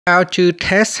How to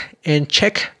test and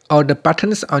check all the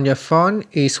buttons on your phone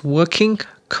is working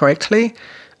correctly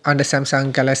on the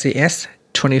Samsung Galaxy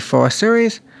S24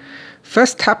 series.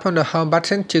 First, tap on the home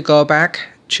button to go back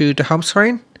to the home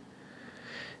screen.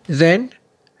 Then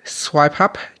swipe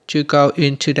up to go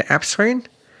into the app screen.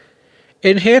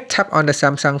 In here, tap on the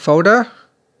Samsung folder.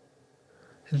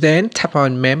 Then tap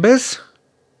on Members.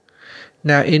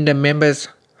 Now in the Members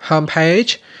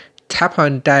homepage, tap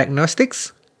on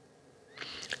Diagnostics.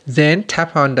 Then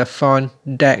tap on the phone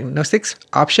Diagnostics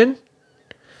option.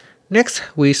 Next,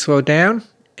 we scroll down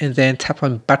and then tap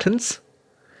on Buttons.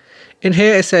 In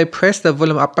here it says press the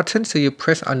volume up button, so you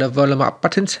press on the volume up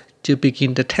button to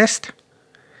begin the test.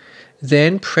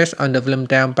 Then press on the volume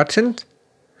down button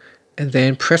and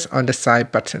then press on the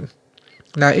side button.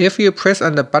 Now if you press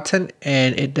on the button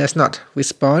and it does not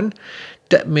respond,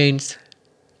 that means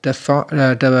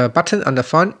the button on the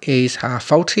phone is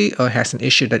faulty or has an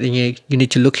issue that you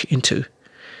need to look into.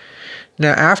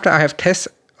 Now after I have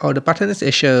tested all the buttons,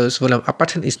 it shows volume up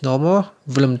button is normal,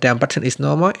 volume down button is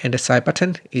normal, and the side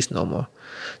button is normal.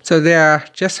 So there are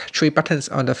just 3 buttons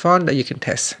on the phone that you can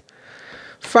test.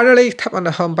 Finally, tap on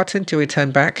the home button to return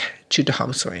back to the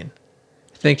home screen.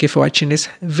 Thank you for watching this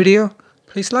video.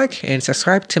 Please like and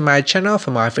subscribe to my channel for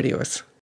more videos.